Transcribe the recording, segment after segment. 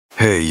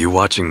Hey, you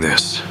watching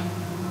this?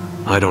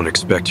 I don't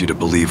expect you to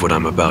believe what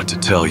I'm about to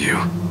tell you,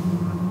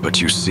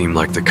 but you seem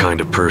like the kind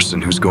of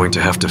person who's going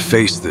to have to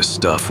face this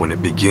stuff when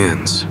it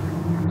begins.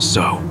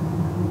 So,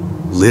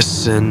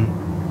 listen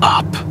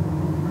up.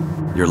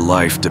 Your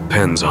life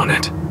depends on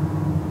it.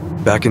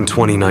 Back in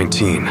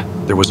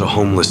 2019, there was a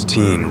homeless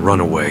teen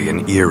runaway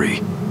in Erie,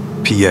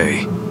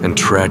 PA, and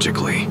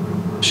tragically,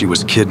 she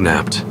was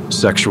kidnapped,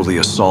 sexually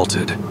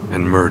assaulted,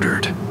 and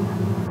murdered.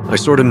 I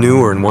sort of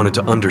knew her and wanted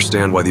to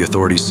understand why the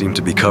authorities seemed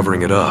to be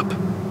covering it up.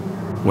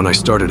 When I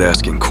started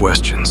asking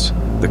questions,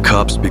 the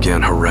cops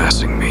began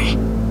harassing me,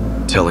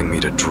 telling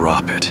me to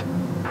drop it.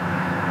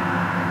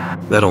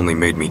 That only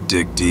made me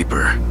dig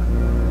deeper.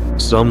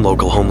 Some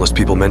local homeless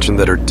people mentioned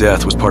that her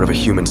death was part of a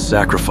human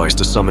sacrifice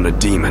to summon a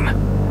demon.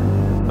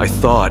 I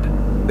thought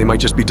they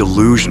might just be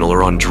delusional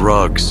or on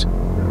drugs.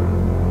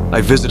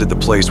 I visited the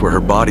place where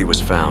her body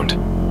was found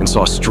and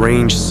saw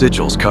strange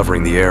sigils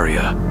covering the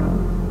area.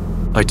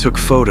 I took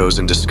photos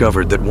and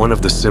discovered that one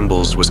of the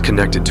symbols was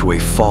connected to a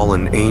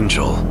fallen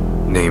angel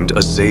named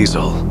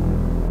Azazel.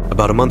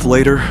 About a month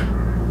later,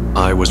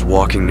 I was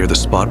walking near the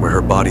spot where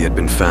her body had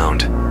been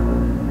found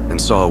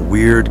and saw a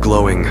weird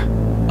glowing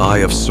Eye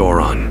of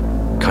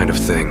Sauron kind of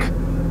thing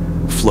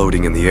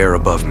floating in the air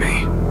above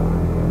me.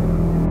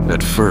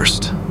 At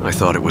first, I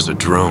thought it was a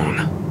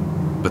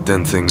drone, but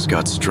then things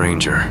got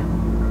stranger.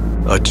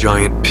 A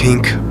giant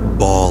pink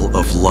ball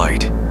of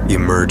light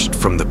emerged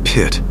from the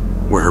pit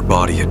where her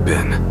body had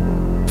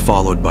been,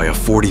 followed by a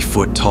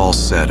 40-foot tall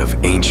set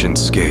of ancient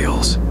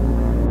scales.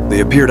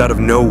 They appeared out of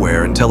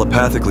nowhere and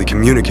telepathically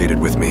communicated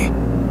with me,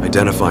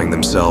 identifying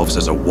themselves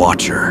as a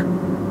watcher.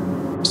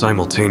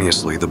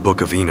 Simultaneously, the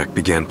Book of Enoch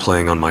began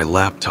playing on my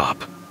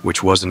laptop,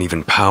 which wasn't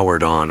even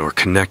powered on or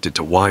connected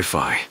to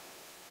Wi-Fi.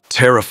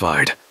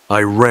 Terrified,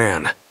 I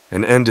ran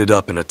and ended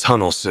up in a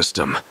tunnel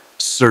system,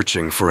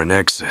 searching for an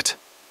exit.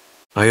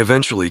 I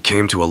eventually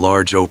came to a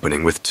large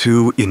opening with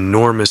two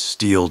enormous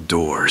steel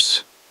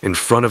doors. In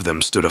front of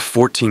them stood a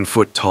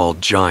 14-foot tall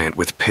giant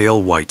with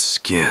pale white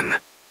skin.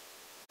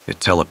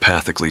 It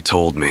telepathically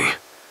told me,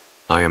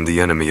 I am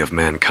the enemy of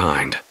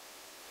mankind.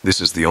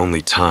 This is the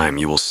only time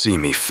you will see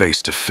me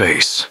face to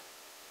face.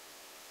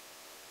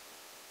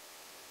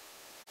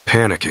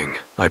 Panicking,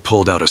 I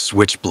pulled out a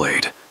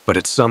switchblade, but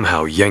it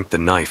somehow yanked the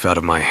knife out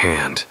of my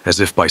hand, as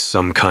if by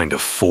some kind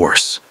of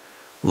force,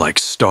 like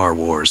Star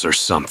Wars or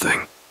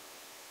something.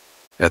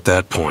 At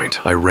that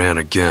point, I ran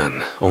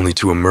again, only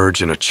to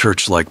emerge in a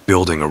church-like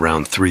building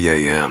around 3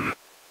 a.m.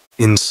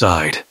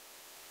 Inside,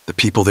 the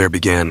people there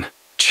began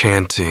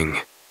chanting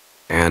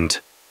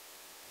and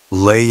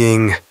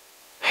laying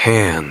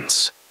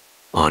hands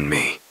on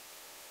me.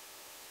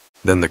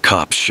 Then the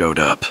cops showed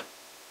up.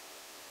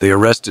 They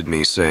arrested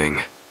me,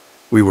 saying,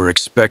 "We were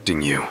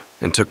expecting you,"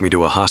 and took me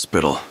to a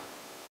hospital.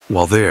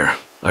 While there,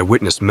 I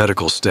witnessed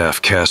medical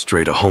staff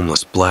castrate a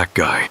homeless black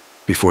guy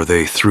before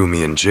they threw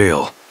me in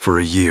jail for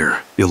a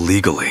year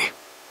illegally.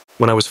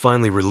 When I was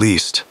finally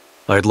released,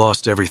 I had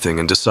lost everything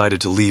and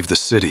decided to leave the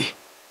city,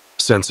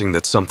 sensing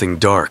that something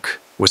dark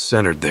was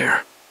centered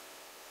there.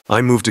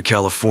 I moved to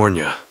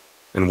California,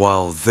 and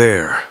while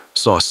there,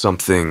 saw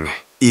something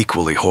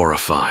equally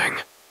horrifying.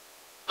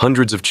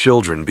 Hundreds of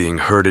children being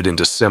herded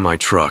into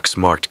semi-trucks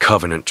marked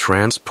Covenant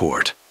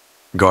transport,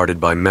 guarded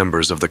by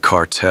members of the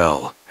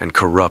cartel and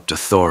corrupt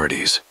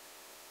authorities.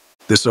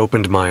 This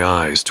opened my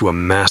eyes to a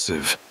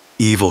massive,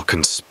 evil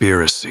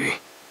conspiracy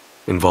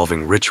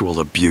involving ritual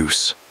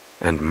abuse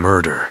and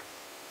murder.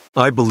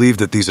 I believe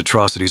that these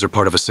atrocities are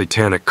part of a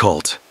satanic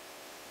cult,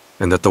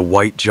 and that the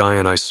white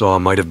giant I saw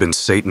might have been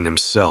Satan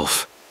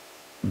himself,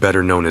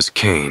 better known as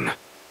Cain,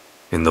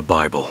 in the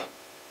Bible.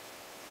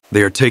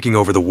 They are taking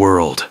over the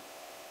world.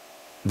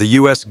 The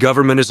U.S.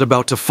 government is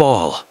about to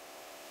fall.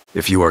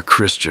 If you are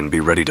Christian, be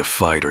ready to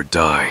fight or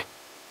die.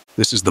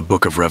 This is the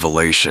Book of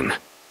Revelation.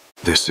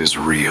 This is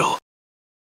real.